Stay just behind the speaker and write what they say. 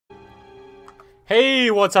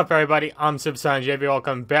Hey, what's up everybody? I'm SuperSonicJB.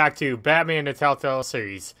 Welcome back to Batman the Telltale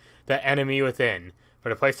Series, The Enemy Within, for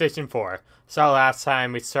the PlayStation 4. So last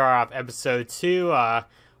time we started off episode 2, when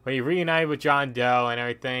we reunited with John Doe and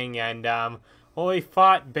everything, and well, we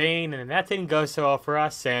fought Bane, and that didn't go so well for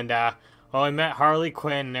us, and well, we met Harley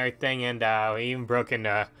Quinn and everything, and we even broke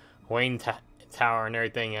into Wayne Tower and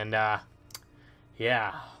everything, and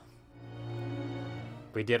yeah.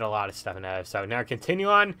 We did a lot of stuff in that episode. Now continue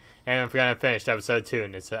on, and we're going to finish episode 2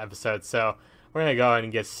 in this episode. So we're going to go ahead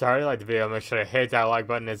and get started. Like the video, make sure to hit that like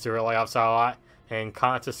button. It really helps out a lot. And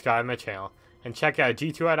comment, subscribe to my channel. And check out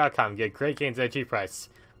g2i.com. Get great games at cheap price.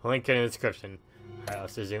 Link in the description. Alright,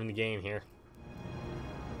 let's resume the game here.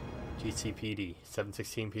 GCPD,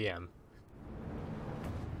 7:16 p.m.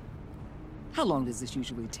 How long does this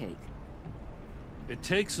usually take? It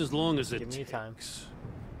takes as long as it Give me takes. time.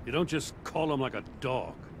 You don't just call him like a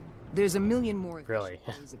dog. There's a million more Really?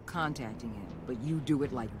 ways of contacting him, but you do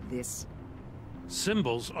it like this?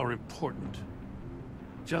 Symbols are important.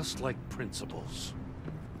 Just like principles.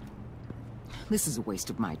 This is a waste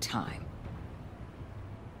of my time.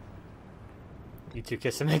 You two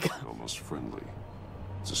kiss and make up. Almost friendly.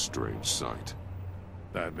 It's a strange sight.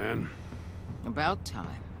 Batman. About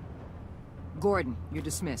time. Gordon, you're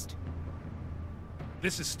dismissed.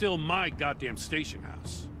 This is still my goddamn station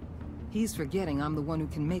house. He's forgetting I'm the one who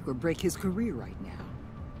can make or break his career right now.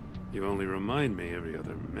 You only remind me every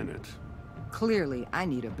other minute. Clearly, I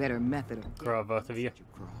need a better method of Grow both of you.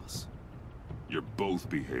 across. You're both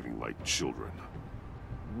behaving like children.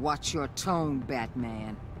 Watch your tone,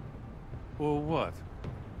 Batman. Or what?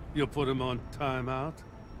 You'll put him on timeout?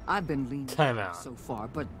 I've been leaning Time out. so far,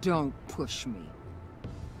 but don't push me.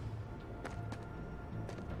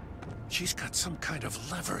 She's got some kind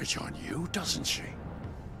of leverage on you, doesn't she?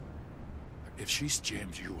 If she's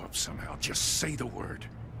jammed you up somehow, just say the word.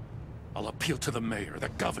 I'll appeal to the mayor, the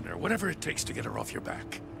governor, whatever it takes to get her off your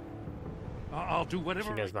back. I'll do whatever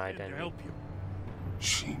She knows my I can to identity. help you.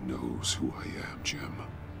 She knows who I am, Jim.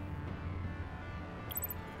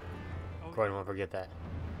 Gordon won't forget that.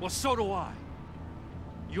 Well, so do I.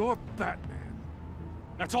 You're Batman.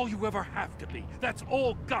 That's all you ever have to be. That's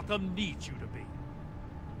all Gotham needs you to be.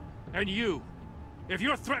 And you, if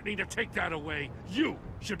you're threatening to take that away, you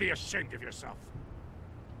should be ashamed of yourself.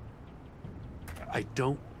 I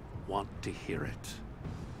don't want to hear it.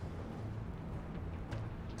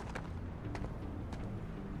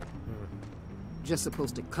 Just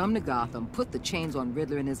supposed to come to Gotham, put the chains on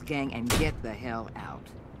Riddler and his gang, and get the hell out.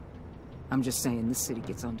 I'm just saying, this city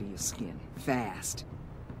gets under your skin. Fast.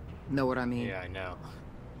 Know what I mean? Yeah, I know.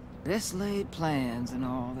 Best laid plans and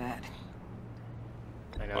all that.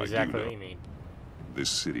 I know I do exactly know. what you mean. This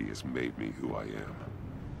city has made me who I am.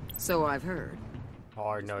 So I've heard. I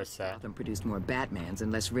already noticed that. Gotham produced more Batmans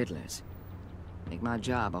and less Riddlers. Make my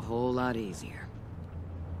job a whole lot easier.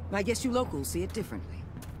 I guess you locals see it differently.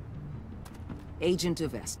 Agent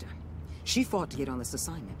Avesta. She fought to get on this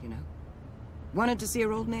assignment, you know? Wanted to see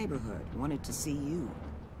her old neighborhood. Wanted to see you.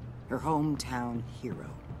 Her hometown hero.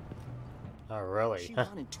 Oh, really? She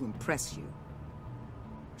wanted to impress you.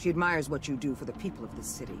 She admires what you do for the people of this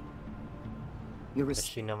city. Your Does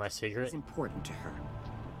respect she know my is secret? important to her.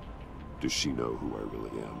 Does she know who I really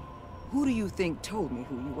am? Who do you think told me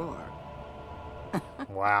who you are?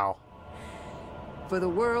 Wow. For the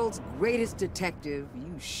world's greatest detective,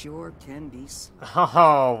 you sure can be slow.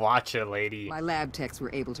 Oh, watch it, lady. My lab techs were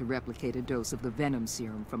able to replicate a dose of the venom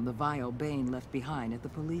serum from the vial Bane left behind at the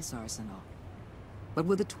police arsenal. But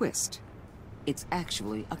with a twist. It's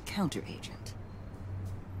actually a counter-agent.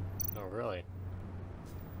 Oh, really?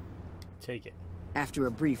 Take it. After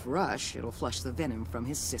a brief rush, it'll flush the venom from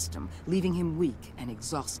his system, leaving him weak and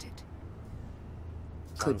exhausted.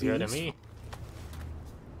 Could Sounds be good to useful. me.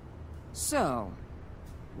 So,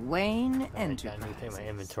 Wayne I got anything in my Enterprises.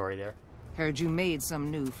 inventory there. Heard you made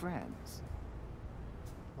some new friends.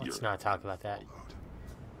 Let's You're- not talk about that.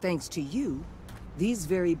 Thanks to you, these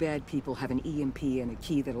very bad people have an EMP and a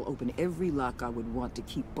key that'll open every lock I would want to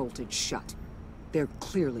keep bolted shut. They're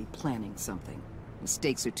clearly planning something. The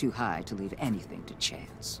stakes are too high to leave anything to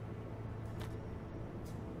chance.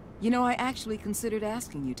 You know, I actually considered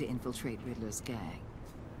asking you to infiltrate Riddler's gang.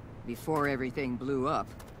 Before everything blew up,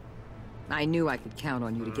 I knew I could count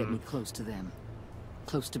on you to get me close to them.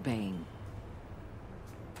 Close to Bane.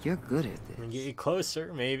 You're good at We can this. get you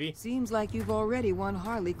closer, maybe. Seems like you've already won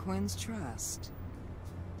Harley Quinn's trust.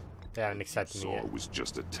 They haven't accepted me Saw yet. it was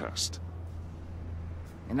just a test.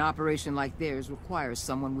 An operation like theirs requires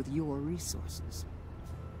someone with your resources.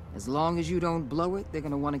 As long as you don't blow it, they're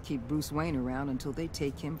gonna want to keep Bruce Wayne around until they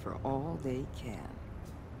take him for all they can.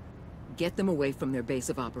 Get them away from their base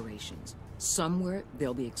of operations. Somewhere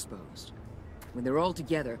they'll be exposed. When they're all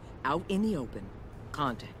together, out in the open,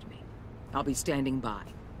 contact me. I'll be standing by,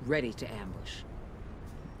 ready to ambush.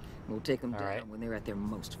 We'll take them down when they're at their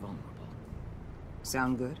most vulnerable.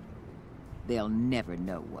 Sound good? They'll never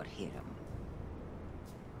know what hit them.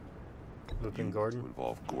 Looking Gordon? To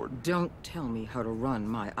involve Gordon. Don't tell me how to run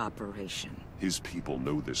my operation. His people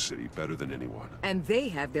know this city better than anyone. And they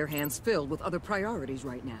have their hands filled with other priorities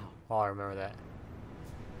right now. Oh, I remember that.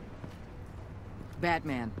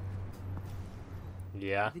 Batman.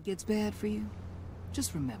 Yeah? If it gets bad for you,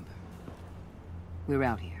 just remember. We're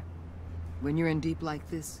out here. When you're in deep like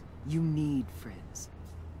this, you need friends.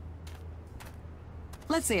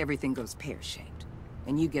 Let's say everything goes pear-shaped,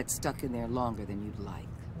 and you get stuck in there longer than you'd like.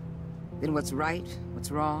 Then what's right,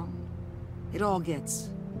 what's wrong, it all gets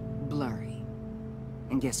blurry.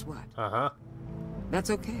 And guess what? Uh-huh. That's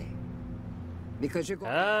okay. Because you're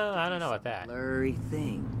going I don't know about that. blurry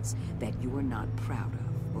things that you are not proud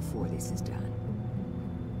of before this is done.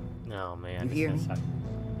 No, man. You hear me?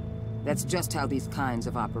 That's just how these kinds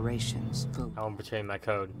of operations go. I won't betray my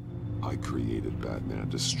code. I created Batman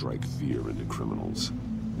to strike fear into criminals,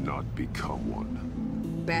 not become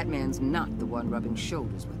one. Batman's not the one rubbing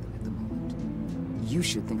shoulders with them at the moment. You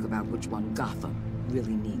should think about which one Gotham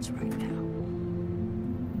really needs right now.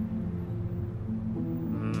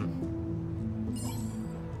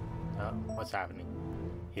 Oh, what's happening?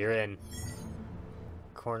 You're in.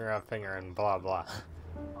 Corner of finger and blah blah.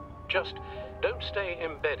 Just don't stay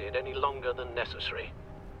embedded any longer than necessary.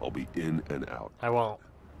 I'll be in and out, I won't.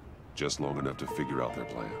 just long enough to figure out their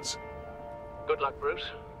plans. Good luck, Bruce.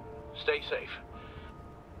 Stay safe.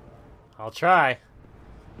 I'll try.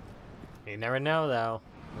 You never know, though.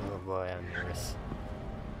 Oh boy, I'm nervous.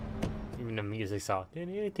 Even the music's all. Here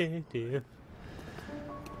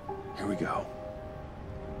we go.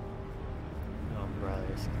 Oh,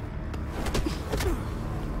 brothers.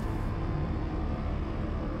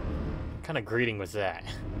 What kind of greeting was that?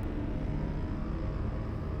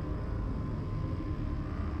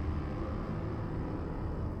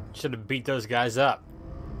 Should have beat those guys up.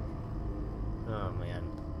 Oh man.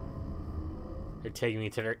 They're taking me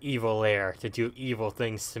to their evil lair to do evil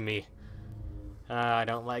things to me. I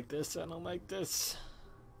don't like this. I don't like this.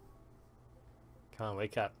 Come on,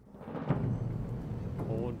 wake up.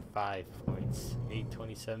 Hold 5 points.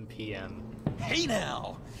 8:27 p.m. Hey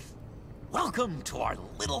now! Welcome to our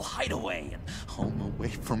little hideaway and home away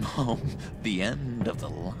from home. The end of the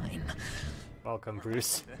line. Welcome,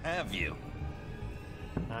 Bruce. To have you.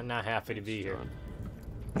 I'm not happy to be here.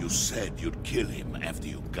 You said you'd kill him after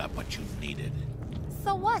you got what you needed.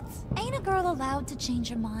 So what? Ain't a girl allowed to change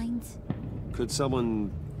her mind? Could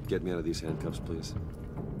someone get me out of these handcuffs, please?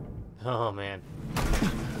 Oh man.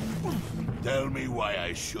 Tell me why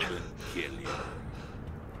I shouldn't kill you.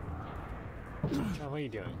 John, what are you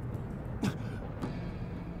doing?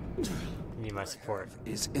 You need my support.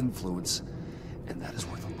 Is influence, and that is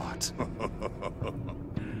worth a lot.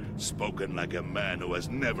 Spoken like a man who has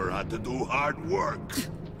never had to do hard work.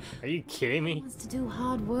 Are you kidding me? Wants to do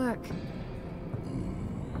hard work.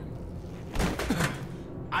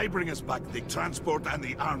 I bring us back the transport and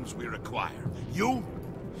the arms we require. You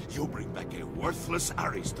bring back a worthless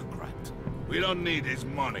aristocrat. We don't need his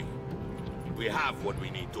money. We have what we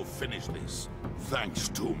need to finish this. Thanks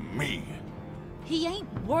to me. He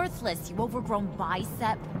ain't worthless, you overgrown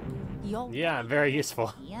bicep. Yeah, very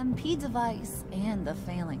useful. EMP device and the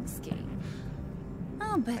failing scheme.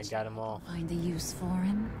 I'll bet I got them all. you find a use for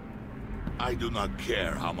him. I do not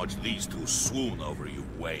care how much these two swoon over you,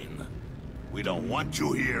 Wayne. We don't want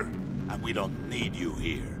you here, and we don't need you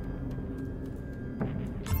here.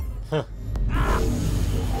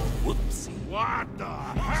 Whoopsie. What the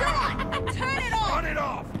hell? John! Turn it off! Turn it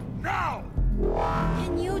off! Now!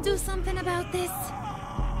 Can you do something about this?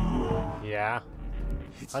 Yeah.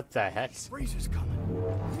 What the heck? Freeze is coming.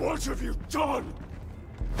 What have you done?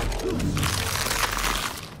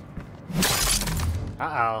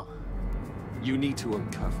 Uh-oh. You need to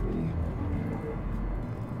uncuff me.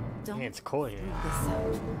 Don't Hey, it's cold here. freak this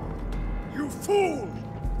out. You fool!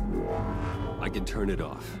 I can turn it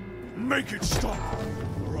off. Make it stop,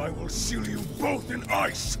 or I will seal you both in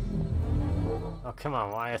ice! Oh, come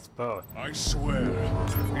on, why us both? I swear,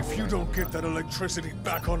 if you don't get that electricity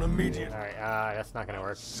back on immediately, Alright, that's not gonna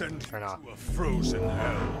work. send Turn you off. to a frozen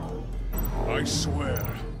hell. I swear,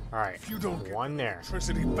 Alright, if you don't get one there.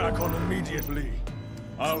 electricity back on immediately,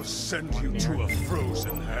 I'll send you to a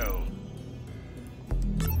frozen hell.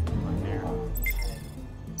 One there.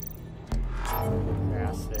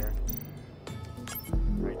 Grass there.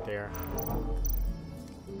 Right there.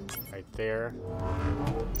 Right there.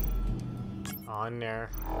 On there.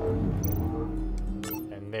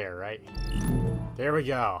 And there, right? There we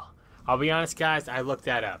go. I'll be honest, guys, I looked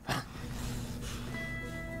that up.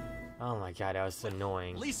 Oh my god, that was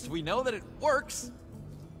annoying. At least we know that it works.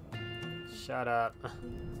 Shut up.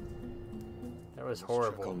 That was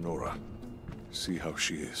horrible. Check on Nora. See how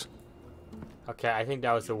she is. Okay, I think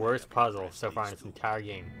that was the worst puzzle so far in this entire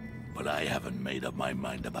game. But I haven't made up my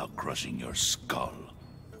mind about crushing your skull.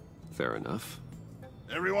 Fair enough.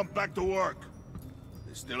 Everyone back to work.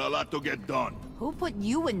 There's still a lot to get done. Who put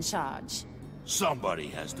you in charge? Somebody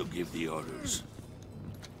has to give the orders.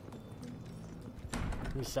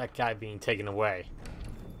 Who's that guy being taken away?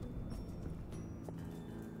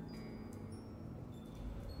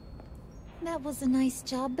 That was a nice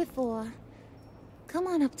job before. Come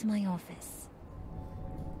on up to my office.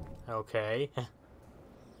 Okay.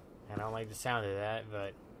 I don't like the sound of that,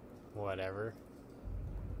 but whatever.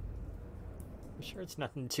 I'm sure it's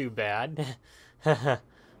nothing too bad.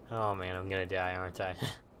 Oh man, I'm gonna die, aren't I?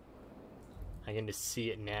 I can just see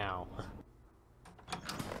it now.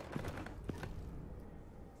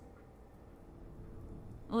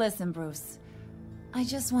 Listen, Bruce. I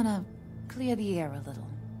just want to clear the air a little.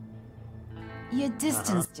 You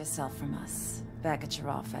distanced yourself from us back at your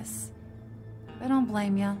office. I don't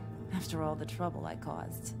blame you, after all the trouble I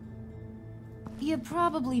caused. You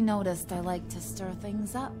probably noticed I like to stir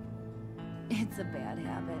things up. It's a bad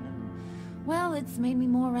habit, and, well, it's made me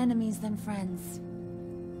more enemies than friends.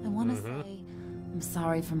 I want to say, I'm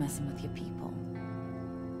sorry for messing with your people.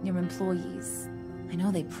 Your employees. I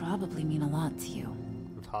know they probably mean a lot to you.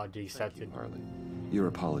 Apology accepted. Harley, your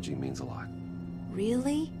apology means a lot.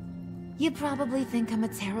 Really? You probably think I'm a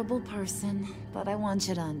terrible person, but I want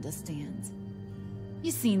you to understand.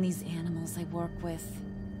 You've seen these animals I work with.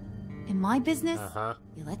 In my business,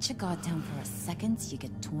 you let your guard down for a second, you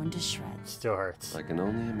get torn to shreds. Still hurts. I can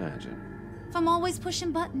only imagine. If I'm always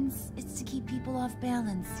pushing buttons, it's to keep people off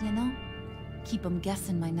balance, you know? Keep them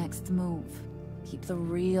guessing my next move. Keep the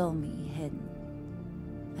real me hidden.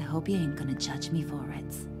 I hope you ain't gonna judge me for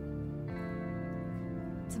it.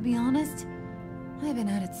 To be honest, I've been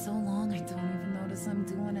at it so long I don't even notice I'm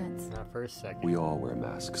doing it. Not for a second. We all wear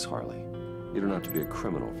masks, Harley. You don't have to be a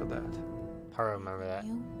criminal for that. I remember that.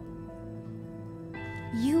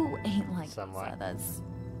 You ain't like Somewhat. others.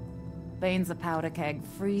 Bane's a powder keg.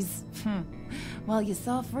 Freeze. Well, you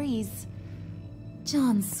saw Freeze.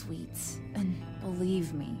 John's sweet, and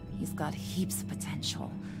believe me, he's got heaps of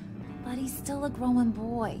potential. But he's still a growing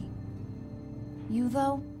boy. You,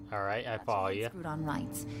 though? Alright, I follow you. Screwed on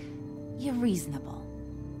right. You're reasonable.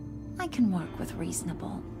 I can work with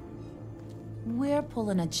reasonable. We're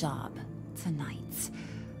pulling a job tonight.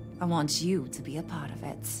 I want you to be a part of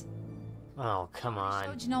it. Oh, come on.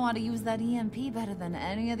 Showed you know how to use that EMP better than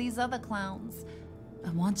any of these other clowns. I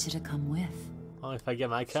want you to come with. Well, if I get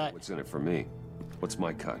my cut. What's in it for me? What's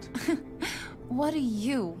my cut? What do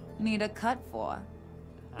you need a cut for?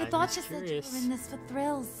 I thought you said you curious. were in this for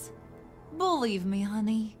thrills. Believe me,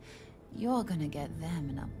 honey, you're gonna get them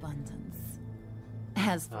in abundance.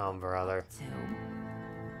 As for Oh, brother. two,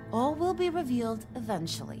 all will be revealed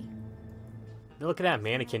eventually. Look at that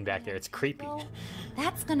mannequin back there. It's creepy. So,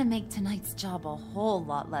 that's gonna make tonight's job a whole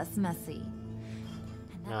lot less messy.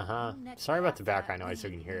 Sorry about the background noise so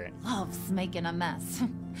you can hear it. Loves making a mess.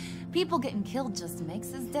 People getting killed just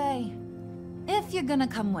makes his day. If you're gonna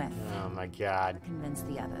come with, Oh my god. convince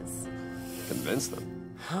the others. Convince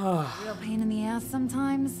them. Real pain in the ass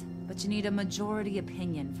sometimes, but you need a majority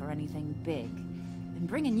opinion for anything big. And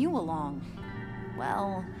bringing you along,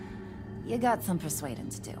 well, you got some persuading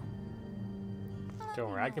to do.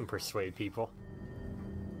 Don't worry, I can persuade people.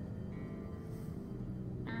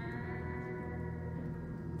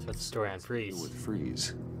 So what's the story on Freeze? With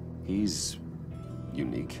Freeze, he's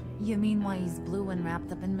unique. You mean why he's blue and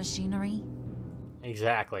wrapped up in machinery?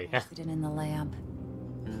 Exactly. Tested in the lab.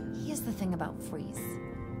 Here's the thing about Freeze.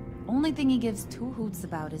 Only thing he gives two hoots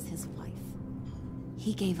about is his wife.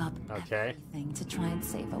 He gave up everything to try and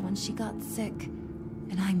save her when she got sick.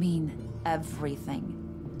 And I mean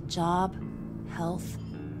everything. Job, health,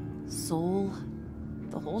 soul,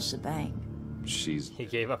 the whole shebang. He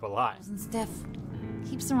gave up a lot. And stiff.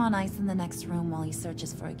 Keeps her on ice in the next room while he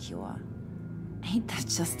searches for a cure. Ain't that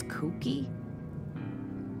just kooky?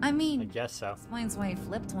 I mean, I guess so. Explains why he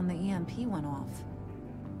flipped when the EMP went off.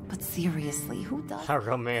 But seriously, who does? How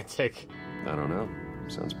romantic. I don't know.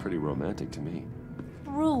 Sounds pretty romantic to me.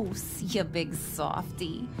 Bruce, you big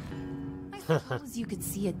softy. I suppose you could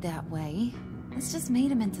see it that way. It's just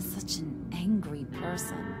made him into such an angry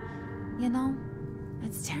person. You know?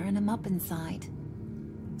 It's tearing him up inside.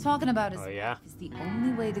 Talking about his wife is the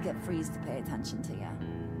only way to get Freeze to pay attention to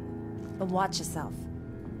you. But watch yourself.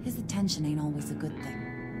 His attention ain't always a good thing.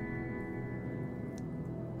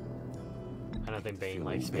 I don't think Bane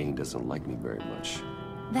likes me. Bane doesn't like me very much.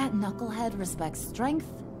 That knucklehead respects strength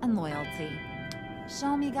and loyalty.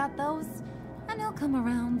 Show him you got those, and he'll come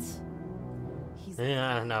around.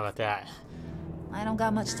 Yeah, I don't know about that. I don't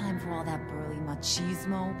got much time for all that burly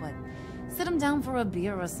machismo, but sit him down for a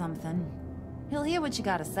beer or something. He'll hear what you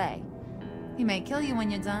gotta say. He may kill you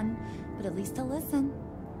when you're done, but at least he'll listen.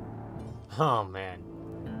 Oh, man.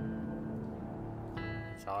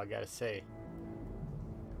 That's all I gotta say.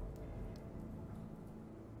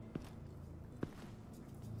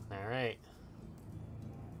 Alright.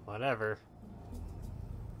 Whatever.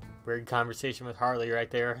 Weird conversation with Harley right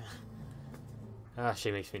there. Ah,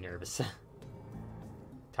 she makes me nervous.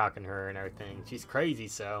 Talking to her and everything. She's crazy,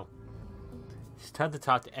 so... It's tough to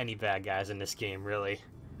talk to any bad guys in this game, really.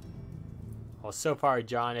 Well, so far,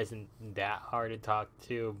 John isn't that hard to talk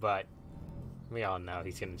to, but... We all know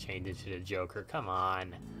he's gonna change into the Joker. Come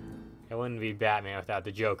on. It wouldn't be Batman without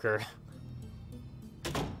the Joker.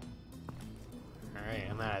 Alright,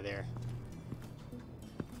 I'm out of there.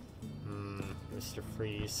 Mr.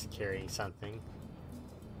 Freeze carrying something.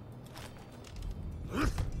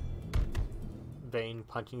 Bane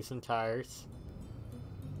punching some tires.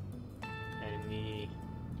 Enemy.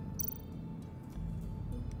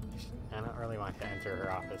 I don't really want to enter her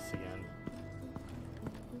office again.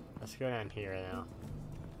 Let's go down here now.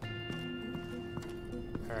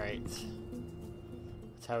 Alright.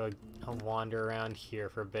 Let's have a wander around here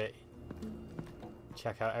for a bit.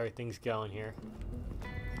 Check how everything's going here.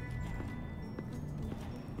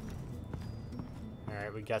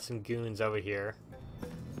 Alright, we got some goons over here.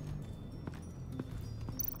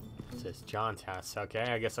 This is John's house. Okay,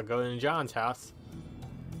 I guess I'll go into John's house.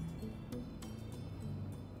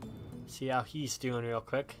 See how he's doing real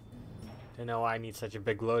quick. Don't know why I need such a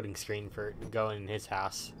big loading screen for going in his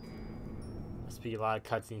house. Must be a lot of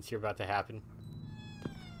cutscenes here about to happen.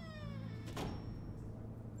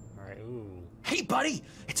 Alright, ooh. Hey, buddy!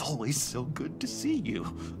 It's always so good to see you.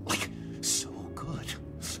 Like, so good.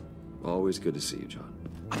 Always good to see you, John.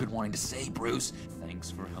 I've been wanting to say, Bruce, thanks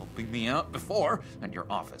for helping me out before at your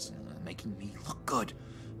office, making me look good.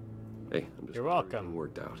 Hey, I'm just You're welcome.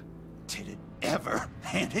 Worked out. Did it ever?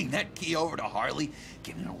 Handing that key over to Harley,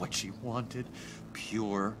 giving her what she wanted.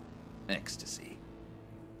 Pure ecstasy.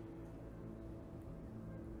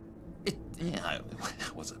 It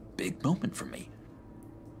was a big moment for me.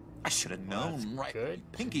 I should have known, right? Good.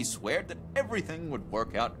 Pinky sweared that everything would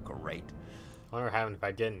work out great. I wonder what happened if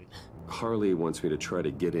I didn't. Harley wants me to try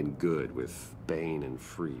to get in good with Bane and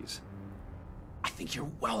Freeze. I think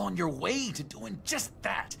you're well on your way to doing just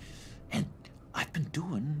that. And I've been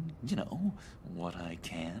doing, you know, what I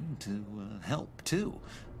can to help, too.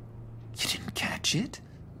 You didn't catch it?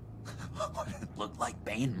 It looked like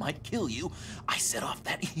Bane might kill you. I set off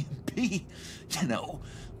that EMP, you know,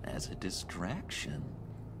 as a distraction.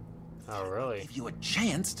 Oh, really? Give you a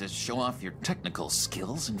chance to show off your technical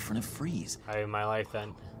skills in front of Freeze. I owe my life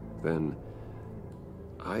then. Then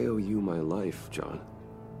I owe you my life, John.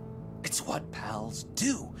 It's what pals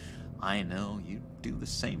do. I know you'd do the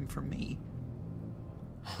same for me.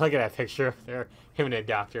 Look at that picture up there. Him and a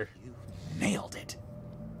doctor. You nailed it.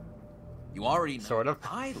 You already know sort of.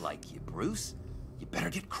 I like you, Bruce. You better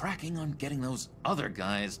get cracking on getting those other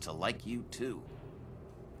guys to like you, too.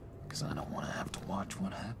 Because I don't want to have to watch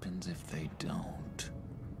what happens if they don't.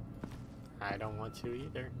 I don't want to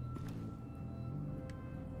either.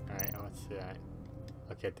 Alright, what's that?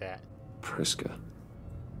 Look at that. Priska.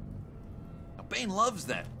 Now, Bane loves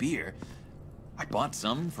that beer. I bought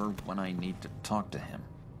some for when I need to talk to him.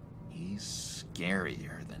 He's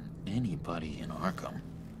scarier than anybody in Arkham.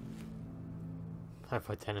 I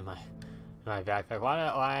put 10 in my backpack. Why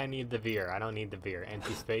I need the beer? I don't need the beer.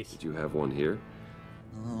 Empty space. Did you have one here?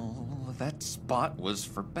 Oh, that spot was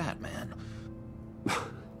for Batman.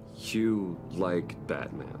 You like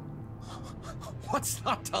Batman. What's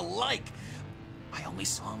not to like? I only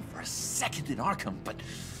saw him for a second in Arkham, but...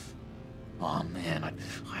 Oh man,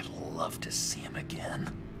 I'd love to see him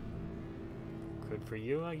again. Good for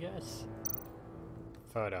you, I guess.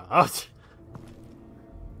 Photo. Oh!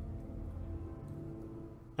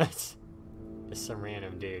 That's just some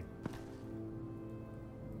random dude.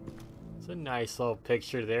 It's a nice little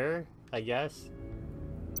picture there, I guess.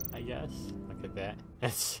 Look at that.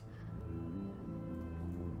 That's...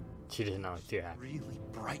 She doesn't always do that. Really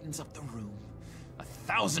brightens up the room.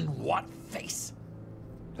 1,000-watt face.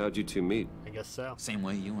 How'd you two meet? I guess so. Same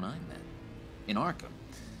way you and I met. In Arkham.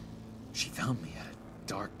 She found me at a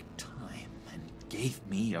dark time and gave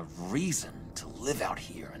me a reason to live out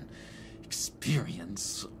here and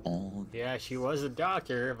experience all... Yeah, she was a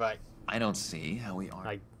doctor, but... I don't see how we are...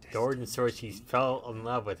 Like, Gordon sort she fell in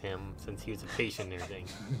love with him since he was a patient and everything.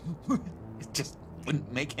 It just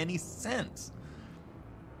wouldn't make any sense.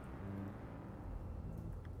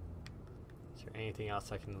 Is there anything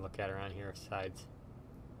else I can look at around here besides...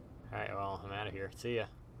 Alright, well, I'm out of here. See ya.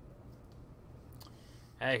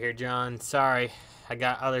 Out of here, John. Sorry. I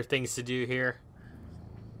got other things to do here.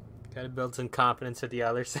 Gotta build some confidence with the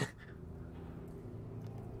others.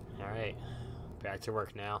 Alright. Back to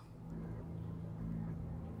work now.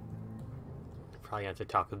 Probably have to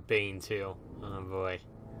talk with Bane too. Oh boy.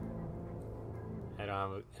 I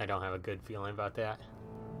don't have a good feeling about that.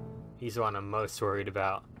 He's the one I'm most worried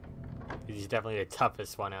about. He's definitely the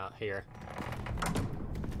toughest one out here.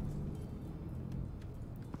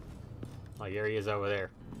 Oh, here he is over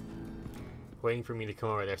there. Waiting for me to come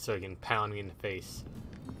over there so he can pound me in the face.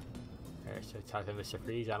 Alright, should I talk to Mr.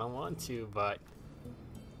 Freeze? I don't want to, but...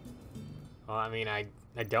 Well, I mean, I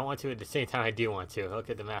don't want to, at the same time I do want to. Look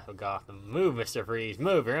at the map of Gotham. Move, Mr. Freeze,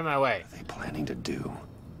 move, you're in my way. What are they planning to do?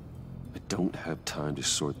 I don't have time to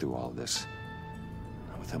sort through all this.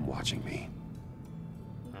 Not with them watching me.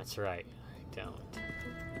 That's right, I don't.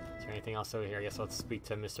 Is there anything else over here? I guess let's speak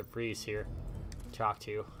to Mr. Freeze here. Talk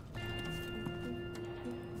to you.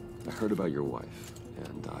 I heard about your wife,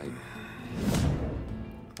 and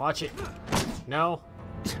Watch it. No.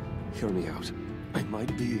 Hear me out. I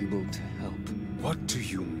might be able to help. What do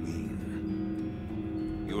you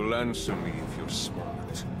mean? You'll answer me if you're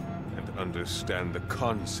smart and understand the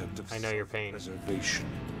concept of I know your pain. Preservation.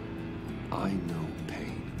 I know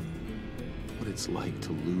pain. What it's like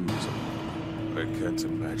to lose. I can't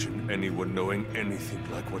imagine anyone knowing anything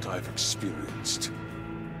like what I've experienced.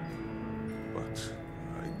 But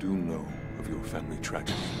I do know of your family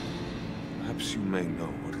tragedy. Perhaps you may know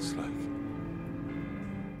what it's like.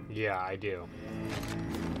 Yeah, I do.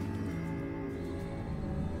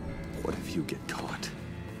 What if you get caught?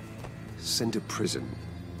 Sent to prison?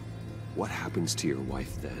 What happens to your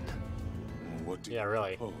wife then? What do you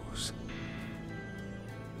really suppose?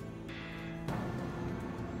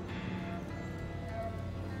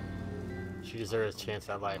 She deserves a chance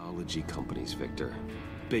at life. Technology companies, Victor.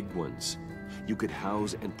 Big ones. You could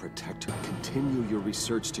house and protect her. Continue your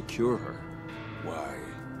research to cure her. Why?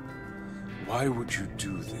 Why would you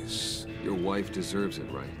do this? Your wife deserves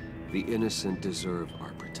it, right? The innocent deserve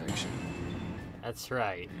our protection. That's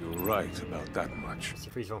right. You're right about that much. Mr.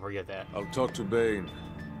 Freeze won't forget that. I'll talk to Bane.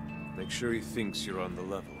 Make sure he thinks you're on the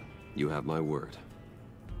level. You have my word.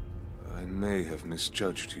 I may have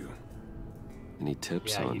misjudged you. Any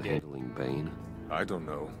tips on handling Bane? I don't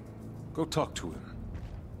know. Go talk to him.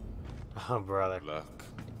 Oh, brother. Luck.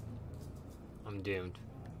 I'm doomed.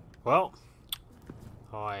 Well...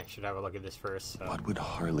 Oh, I should have a look at this first. So. What would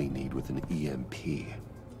Harley need with an EMP?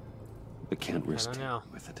 I can't risk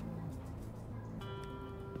with it.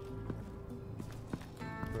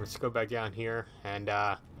 Let's go back down here, and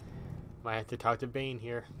might have to talk to Bane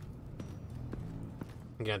here.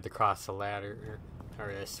 I'm gonna have to cross the ladder, or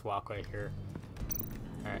this walkway here.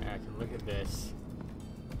 Alright, I can look at this.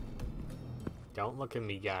 Don't look at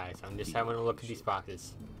me, guys. I'm just having a look at these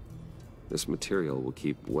boxes. This material will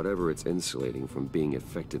keep whatever it's insulating from being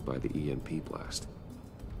affected by the EMP blast.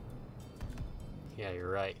 Yeah, you're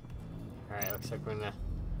right. Alright, looks like we're gonna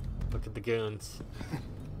look at the goons.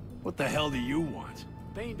 What the hell do you want?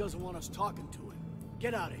 Bane doesn't want us talking to him.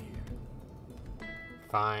 Get out of here.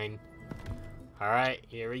 Fine. Alright,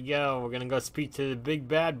 here we go. We're gonna go speak to the big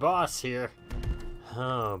bad boss here.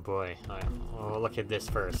 Oh boy. Alright, we'll look at this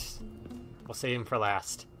first. We'll save him for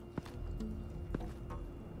last.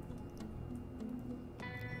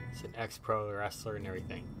 He's an ex-pro wrestler and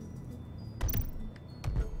everything.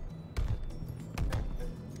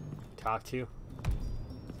 Talk to you?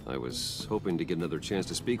 I was hoping to get another chance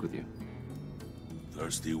to speak with you.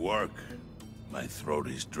 Thirsty work. My throat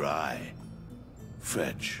is dry.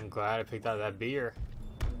 Fetch. I'm glad I picked out that beer.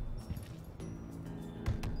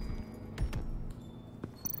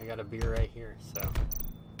 I got a beer right here, so...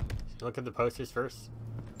 Should look at the posters first.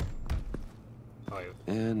 Oh, wait.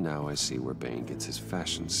 And now I see where Bane gets his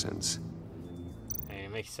fashion sense. Hey,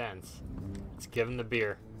 it makes sense. Let's give him the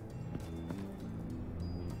beer.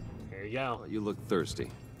 Here you go. Well, you look thirsty.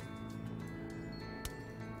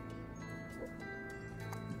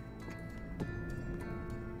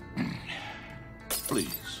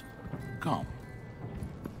 Please, come.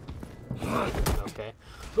 Okay.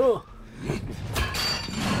 Oh.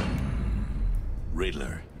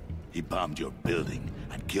 Riddler, he bombed your building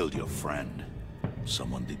and killed your friend.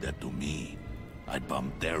 Someone did that to me. I'd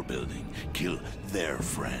bomb their building, kill their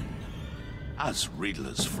friend. As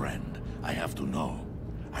Riddler's friend, I have to know.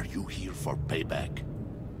 Are you here for payback?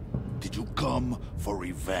 Did you come for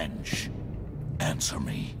revenge? Answer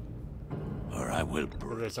me, or I will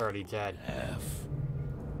break. Riddler's already dead.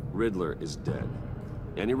 Riddler is dead.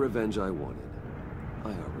 Any revenge I wanted, I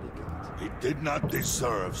already got. He did not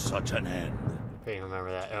deserve such an end. I can't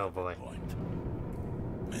remember that. Oh boy.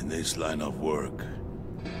 In this line of work,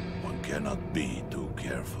 one cannot be too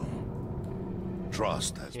careful.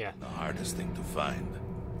 Trust has been the hardest thing to find,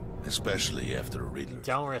 especially after Riddler.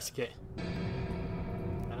 Don't risk it.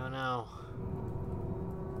 I don't know.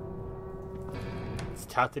 It's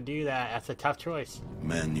tough to do that. That's a tough choice.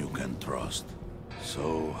 Men you can trust.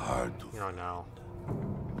 So hard to. Oh no.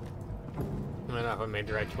 I don't know if I made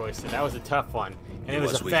the right choice. That was a tough one, and it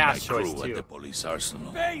was a fast choice too. At the police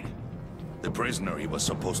arsenal. The prisoner he was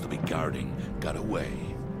supposed to be guarding got away,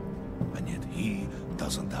 and yet he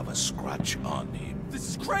doesn't have a scratch on him. This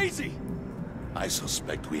is crazy! I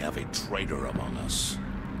suspect we have a traitor among us.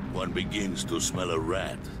 One begins to smell a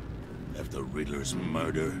rat after Riddler's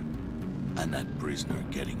murder and that prisoner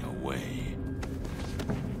getting away.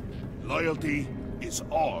 Loyalty is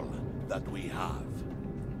all that we have.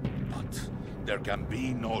 But there can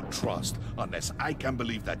be no trust unless I can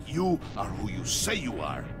believe that you are who you say you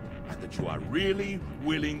are, and that you are really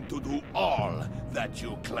willing to do all that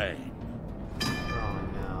you claim. Oh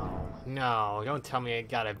no. No, don't tell me I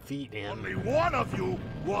gotta beat him. Only one of you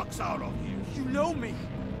walks out of here. You know me.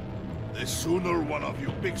 The sooner one of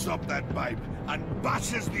you picks up that pipe and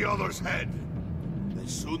bashes the other's head, the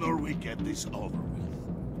sooner we get this over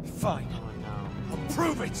with. Fine. Oh no. I'll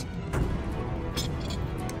prove it!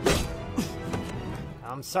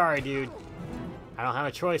 I'm sorry, dude. I don't have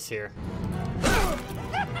a choice here.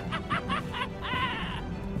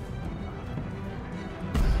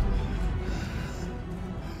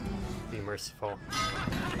 Be merciful.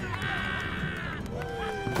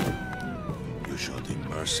 You showed him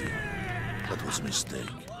mercy. That was a mistake.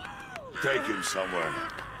 Take him somewhere.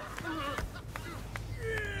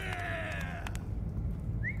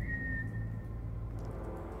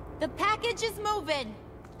 The package is moving.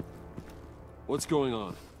 What's going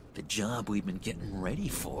on? The job we've been getting ready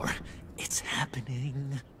for. It's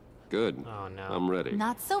happening. Good. Oh no. I'm ready.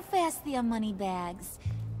 Not so fast, the Moneybags.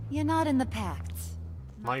 You're not in the Pact.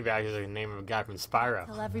 Moneybags is the name of a guy from Spyro.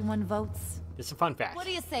 Till everyone votes. Just a fun fact. What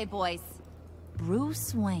do you say, boys?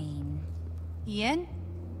 Bruce Wayne. He in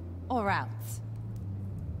or out?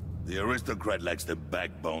 The aristocrat lacks the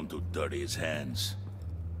backbone to dirty his hands.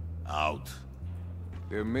 Out.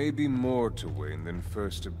 There may be more to Wayne than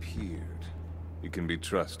first appeared. He can be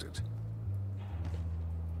trusted.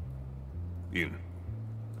 In.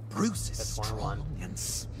 Bruce is strong and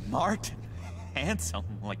smart and handsome,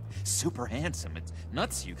 like super handsome. It's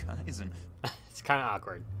nuts, you guys, and... It's kind of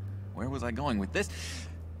awkward. Where was I going with this?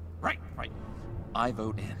 Right. I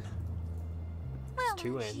vote in. Well,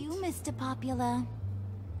 Two aren't ends. you, Mr. Popular?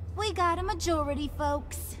 We got a majority,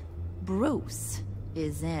 folks. Bruce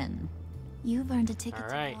is in. You've earned a ticket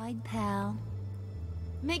to ride, pal.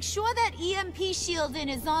 Make sure that EMP shielding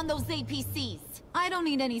is on those APCs. I don't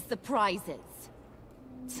need any surprises.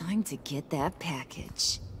 Time to get that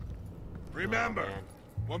package. Remember,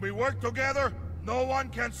 when we work together, no one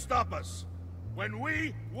can stop us. When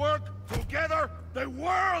we work together, the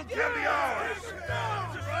world can be ours!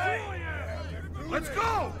 Let's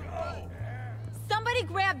go! Somebody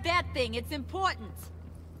grab that thing, it's important.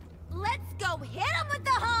 Let's go hit him with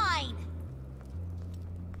the hind!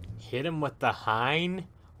 Hit him with the hind?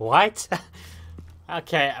 What?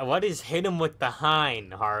 Okay, what is hit him with the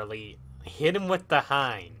hind, Harley? Hit him with the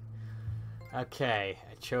hind. Okay,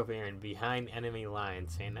 a trophy earned behind enemy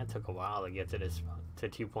lines. And that took a while to get to this, to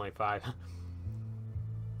 2.5.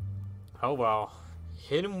 Oh well.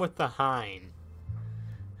 Hit him with the hind.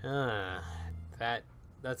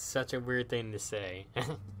 That's such a weird thing to say.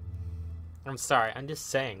 I'm sorry, I'm just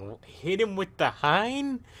saying. Hit him with the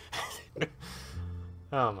hind?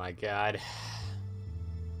 Oh my god.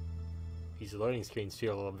 These loading screens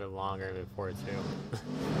feel a little bit longer before too.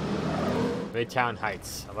 Midtown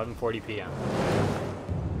Heights, 11:40 p.m.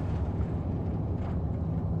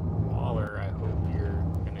 Waller, I hope you're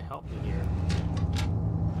gonna help me here.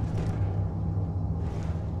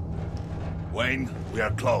 Wayne, we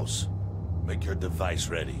are close. Make your device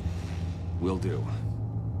ready. Will do.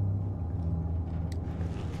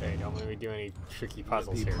 Okay, don't let me do any tricky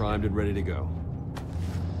puzzles Be here. primed and ready to go.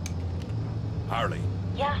 Harley.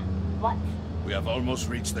 Yeah, what? We have almost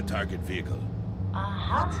reached the target vehicle.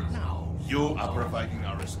 No. You are providing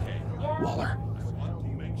our escape. Waller.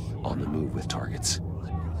 On the move with targets.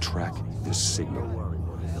 Track this signal.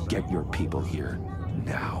 Get your people here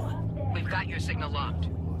now. We've got your signal locked.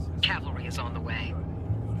 Cavalry is on the way.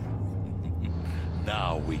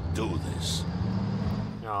 Now we do this.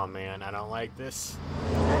 Oh man, I don't like this.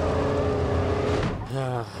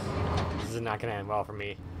 This is not gonna end well for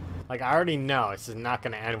me. Like, I already know this is not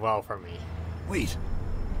gonna end well for me. Wait,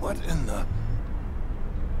 what in the...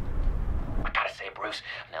 I gotta say, Bruce,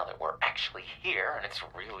 now that we're actually here and it's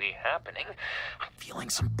really happening, I'm feeling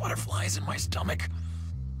some butterflies in my stomach.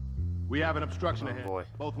 We have an obstruction ahead. Boy.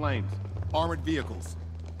 Both lanes. Armored vehicles.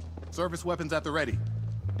 Service weapons at the ready.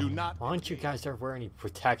 Do not... Why don't you guys ever wear any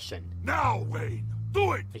protection? Now, Wayne!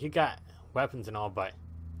 Do it! Like, you got weapons and all, but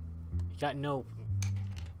you got no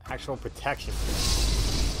actual protection.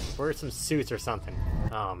 Wear some suits or something.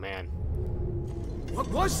 Oh man. What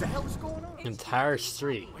was that? What was going on? Entire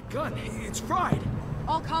street. My gun, it's fried.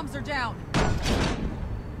 All comms are down.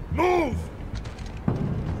 Move!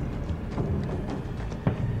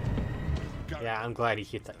 Yeah, I'm glad he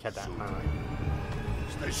kept that on.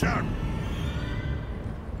 Stay sharp.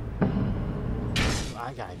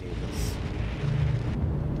 I gotta do this.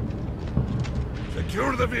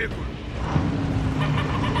 Secure the vehicle.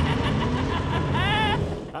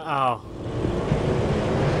 Uh-oh.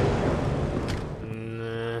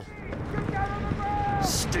 Nah.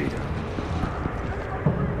 Stay down.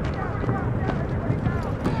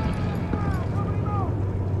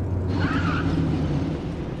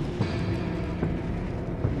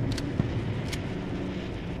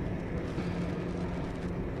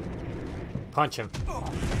 Punch him.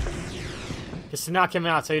 Just to knock him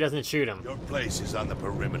out so he doesn't shoot him. Your place is on the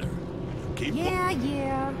perimeter. Keep...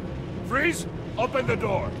 Yeah. Freeze! Open the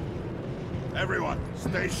door! Everyone,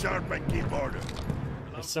 stay sharp and keep order.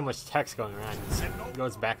 There's so much text going around. It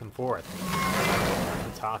goes back and forth.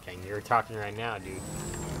 I'm talking. You're talking right now, dude.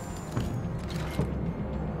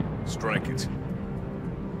 Strike it.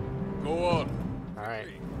 Go on. Alright.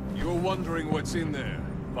 You're wondering what's in there.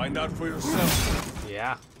 Find out for yourself.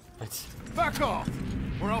 Yeah. That's... Back off,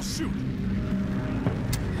 or I'll shoot.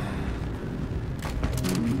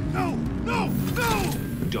 No! No! No!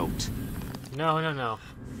 Don't. No.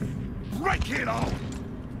 Break it all!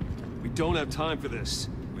 We don't have time for this.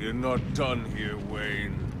 We're not done here,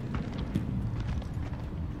 Wayne.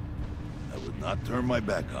 I would not turn my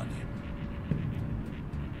back on him.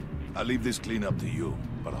 I'll leave this cleanup to you,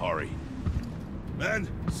 but hurry. Men,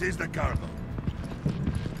 seize the cargo.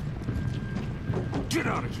 Get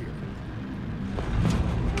out of here!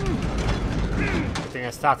 I think I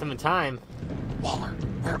stopped him in time. Waller,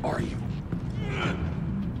 where are you?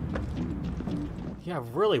 Yeah,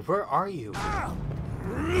 really, where are you?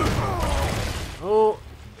 Oh,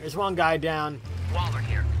 there's one guy down. Waller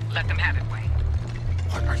here. Let them have it, Wayne.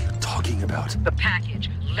 What are you talking about? The package.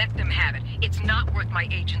 Let them have it. It's not worth my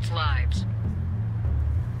agents' lives.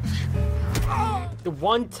 The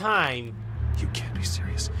one time You can't be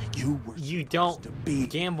serious. You don't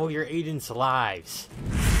gamble your agents' lives.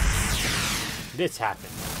 This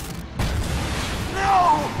happened.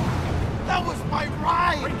 No! That was my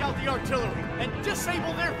ride! Break out the artillery and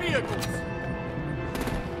disable their vehicles!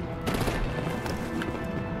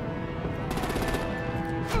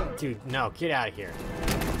 Dude, no, get out of here.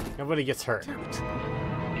 Nobody gets hurt. We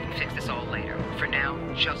can fix this all later. For now,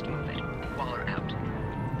 just move it. Waller out.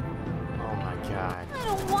 Oh my god. I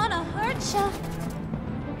don't want to hurt you,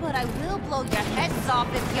 but I will blow your heads off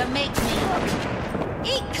if you make me.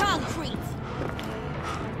 Eat concrete!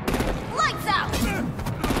 Lights out!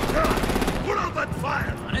 Put out that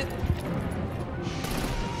fire! On it.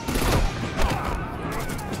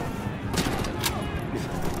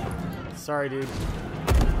 Sorry, dude.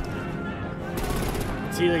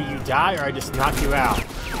 It's either you die or I just knock you out.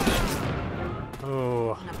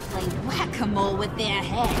 Oh. I'm gonna play whack-a-mole with their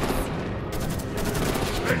heads.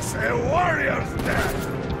 It's a warrior's death!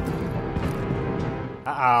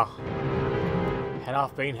 Uh-oh. Head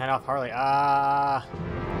off, Bane. Head off, Harley.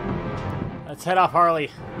 Let's head off,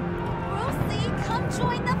 Harley. Brucey, come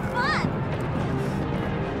join the fun!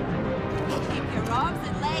 Keep your arms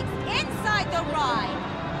and legs inside the ride!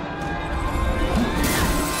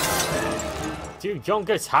 Dude, don't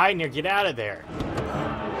just hide in there. Get out of there.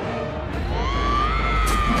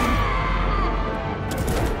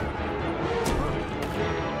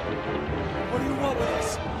 What do you want with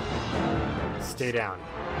us? Stay down.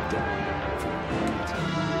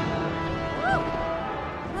 Well,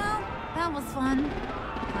 that was fun.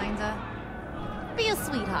 Kinda. Be a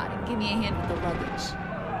sweetheart and give me a hand with the luggage.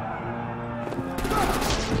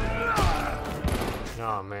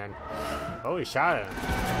 Oh, man. Oh, he shot at him.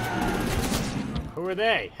 Who are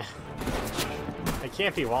they? They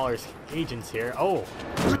can't be Waller's agents here. Oh,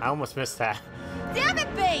 I almost missed that. Damn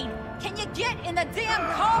it, Bane! Can you get in the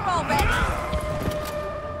damn car already?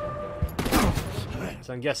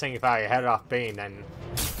 So I'm guessing if I headed off Bane, then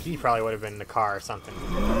he probably would have been in the car or something.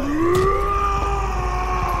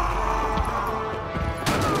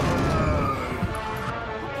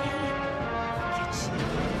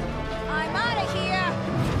 I'm out of here!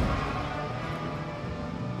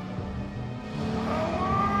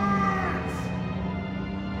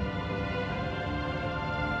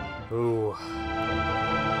 Ooh.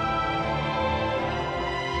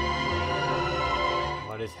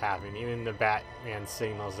 What is happening? Even the Batman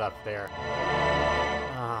signal's up there.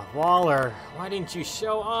 Ah, Waller, why didn't you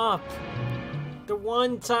show up? The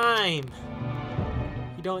one time!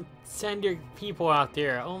 You don't send your people out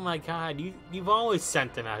there. Oh my god, you've always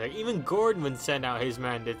sent them out there. Even Gordon would send out his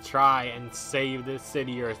men to try and save the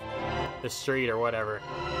city or the street or whatever.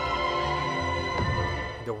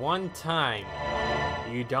 The one time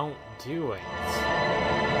you don't do it.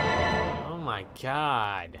 Oh my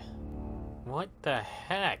god. What the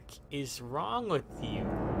heck is wrong with you?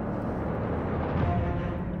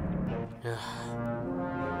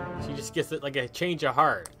 She just gets like a change of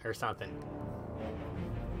heart or something.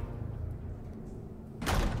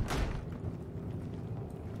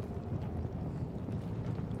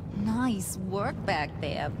 Nice work back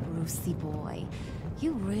there, Brucey boy.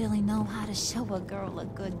 You really know how to show a girl a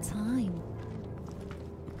good time.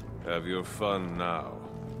 Have your fun now.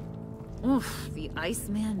 Oof, the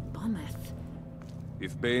Iceman bummeth.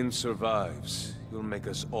 If Bane survives, you'll make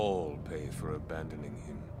us all pay for abandoning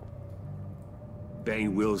him.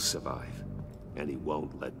 Bane will survive, and he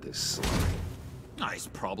won't let this slide. He's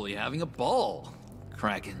probably having a ball.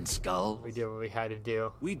 Cracking skull. We did what we had to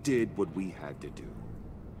do. We did what we had to do.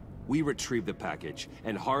 We retrieved the package,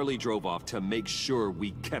 and Harley drove off to make sure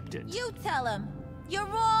we kept it. You tell him. You're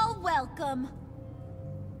all welcome.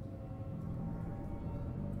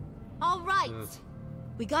 All right.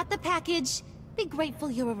 We got the package. Be grateful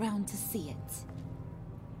you're around to see it.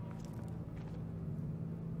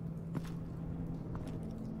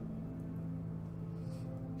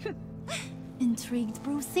 Intrigued,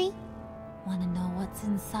 Brucey? Wanna know what's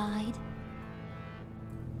inside?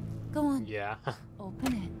 Go on. Yeah.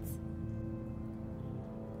 Open it.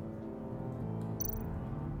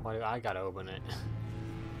 Why do I gotta open it?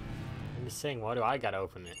 I'm just saying, why do I gotta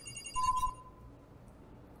open it?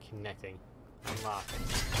 Connecting. Unlock.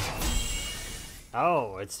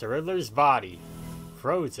 Oh, it's the Riddler's body.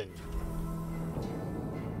 Frozen.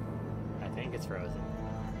 I think it's frozen.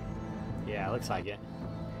 Yeah, it looks like it.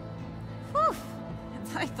 Whew!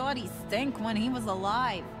 I thought he stank when he was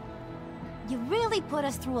alive. You really put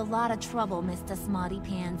us through a lot of trouble, Mr. Smarty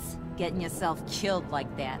Pants. Getting yourself killed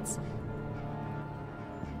like that.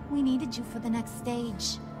 We needed you for the next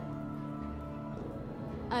stage.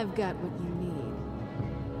 I've got what you need.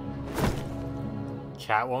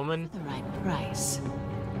 Catwoman? The right price.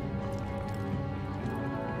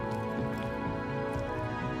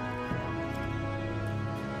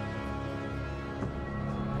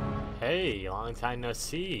 Hey, long time no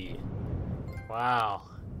see. Wow.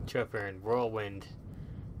 Tripper and Whirlwind.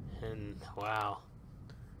 And wow.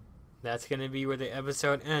 That's gonna be where the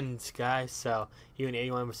episode ends, guys. So, even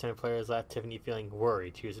 81% of players left Tiffany feeling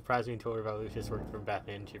worried. She was surprised when you told her about Lucius working for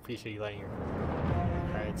Batman. She appreciated you letting her.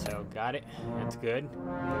 Alright, so got it. That's good. You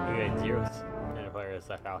got 0% of players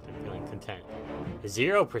left out and feeling content.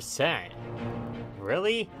 0%?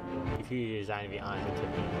 Really? If you design to be honest with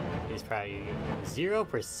Tiffany, he's proud of you.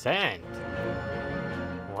 0%?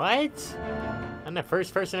 What? I'm the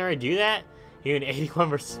first person to ever do that? Even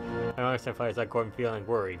 81% of players like Gordon feeling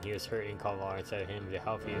worried. He was hurt and called Waller instead of him to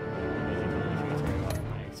help you.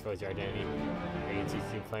 I exposed your identity.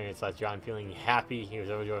 Agency players like John feeling happy. He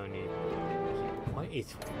was overjoyed when he... What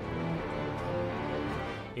is...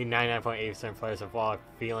 Even 99.8% of players of Waller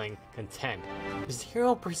feeling content.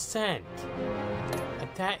 0%!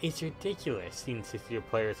 That is ridiculous. Even 60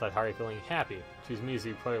 players like Harry feeling happy. Choose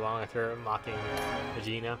music play along with her mocking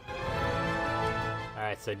Regina.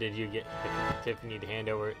 Alright, so did you get Tiffany to hand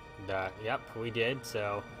over the... Yep, we did.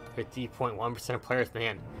 So, 50.1% of players,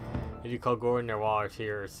 man. Did you call Gordon or Waller to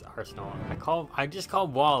your arsenal? I just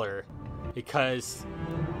called Waller because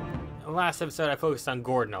the last episode I focused on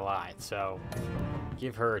Gordon a lot, so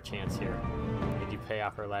give her a chance here. Did you pay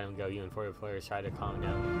off or let him go? You and 40 players tried to calm him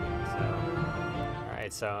down. So,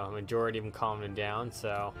 alright, so a majority of them calmed him down,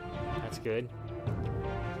 so that's good.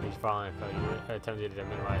 He's following, attempted to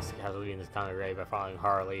minimize casualty in this comic raid by following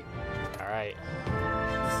Harley. Alright.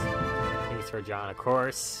 Thanks for John, of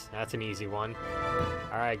course. That's an easy one.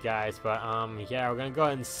 Alright, guys, but, yeah, we're gonna go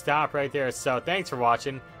ahead and stop right there. So, thanks for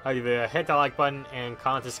watching. Hit the like button and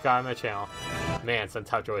comment, subscribe to my channel. Man, some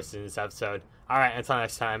tough choices in this episode. Alright, until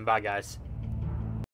next time, bye, guys.